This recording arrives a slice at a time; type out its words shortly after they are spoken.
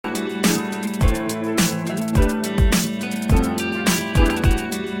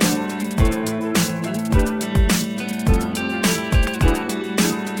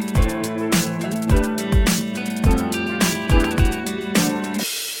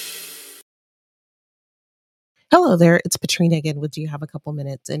Hello there, it's Patrina again with Do You Have a Couple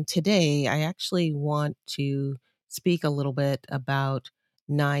Minutes? And today I actually want to speak a little bit about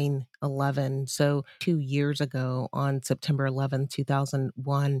 9/11. So, 2 years ago, on September 11th,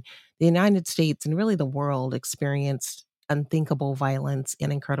 2001, the United States and really the world experienced unthinkable violence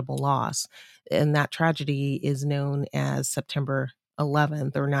and incredible loss. And that tragedy is known as September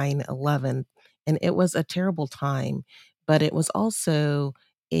 11th or 9/11. And it was a terrible time, but it was also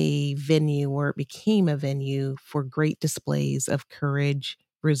a venue where it became a venue for great displays of courage,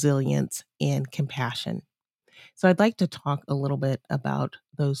 resilience, and compassion. So I'd like to talk a little bit about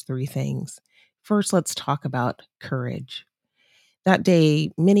those three things. First, let's talk about courage. That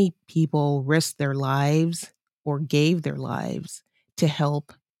day, many people risked their lives or gave their lives to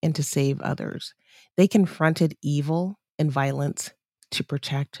help and to save others. They confronted evil and violence to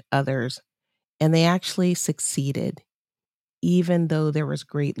protect others, and they actually succeeded. Even though there was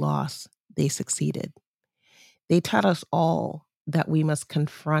great loss, they succeeded. They taught us all that we must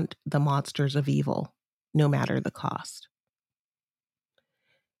confront the monsters of evil, no matter the cost.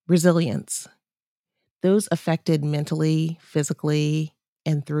 Resilience. Those affected mentally, physically,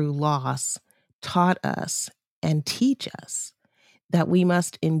 and through loss taught us and teach us that we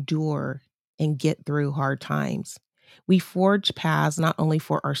must endure and get through hard times. We forge paths not only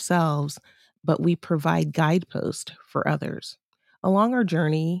for ourselves, but we provide guideposts for others. Along our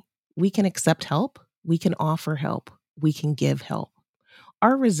journey, we can accept help, we can offer help, we can give help.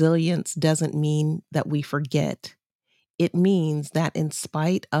 Our resilience doesn't mean that we forget. It means that in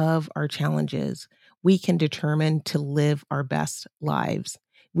spite of our challenges, we can determine to live our best lives.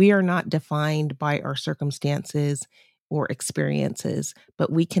 We are not defined by our circumstances or experiences,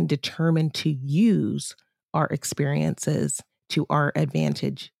 but we can determine to use our experiences to our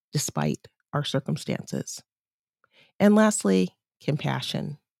advantage despite our circumstances. And lastly,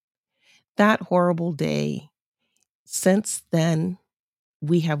 compassion. That horrible day, since then,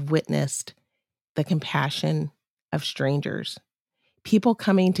 we have witnessed the compassion of strangers, people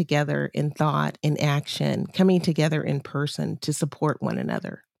coming together in thought and action, coming together in person to support one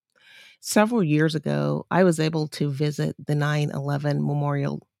another. Several years ago, I was able to visit the 9/11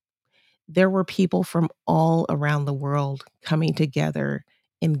 memorial. There were people from all around the world coming together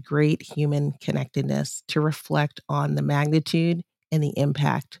in great human connectedness to reflect on the magnitude and the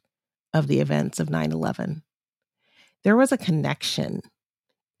impact of the events of 9/11. There was a connection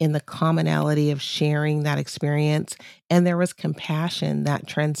in the commonality of sharing that experience. And there was compassion that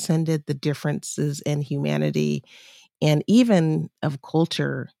transcended the differences in humanity and even of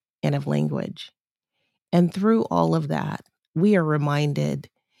culture and of language. And through all of that, we are reminded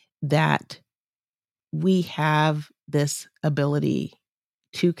that we have this ability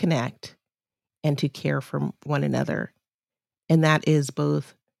to connect and to care for one another. And that is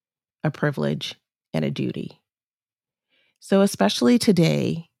both a privilege and a duty. So, especially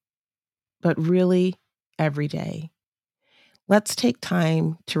today, but really every day, let's take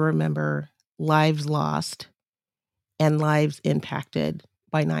time to remember lives lost and lives impacted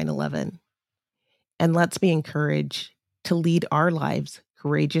by 9/11. And let's be encouraged to lead our lives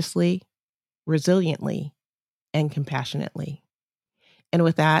courageously, resiliently, and compassionately. And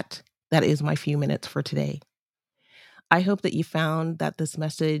with that, that is my few minutes for today. I hope that you found that this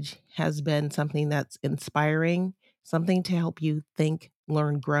message has been something that's inspiring, something to help you think,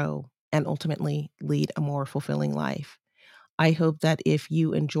 learn, grow, and ultimately lead a more fulfilling life. I hope that if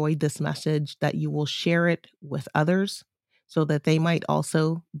you enjoyed this message that you will share it with others so that they might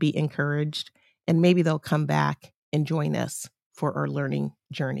also be encouraged and maybe they'll come back and join us for our learning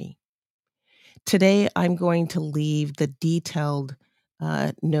journey. Today, I'm going to leave the detailed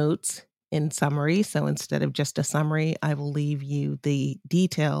notes in summary. So instead of just a summary, I will leave you the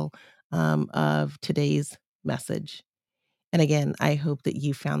detail of today's message. And again, I hope that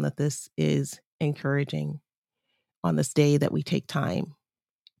you found that this is encouraging on this day that we take time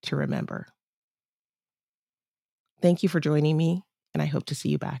to remember. Thank you for joining me, and I hope to see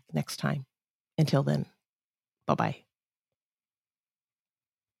you back next time. Until then, bye bye.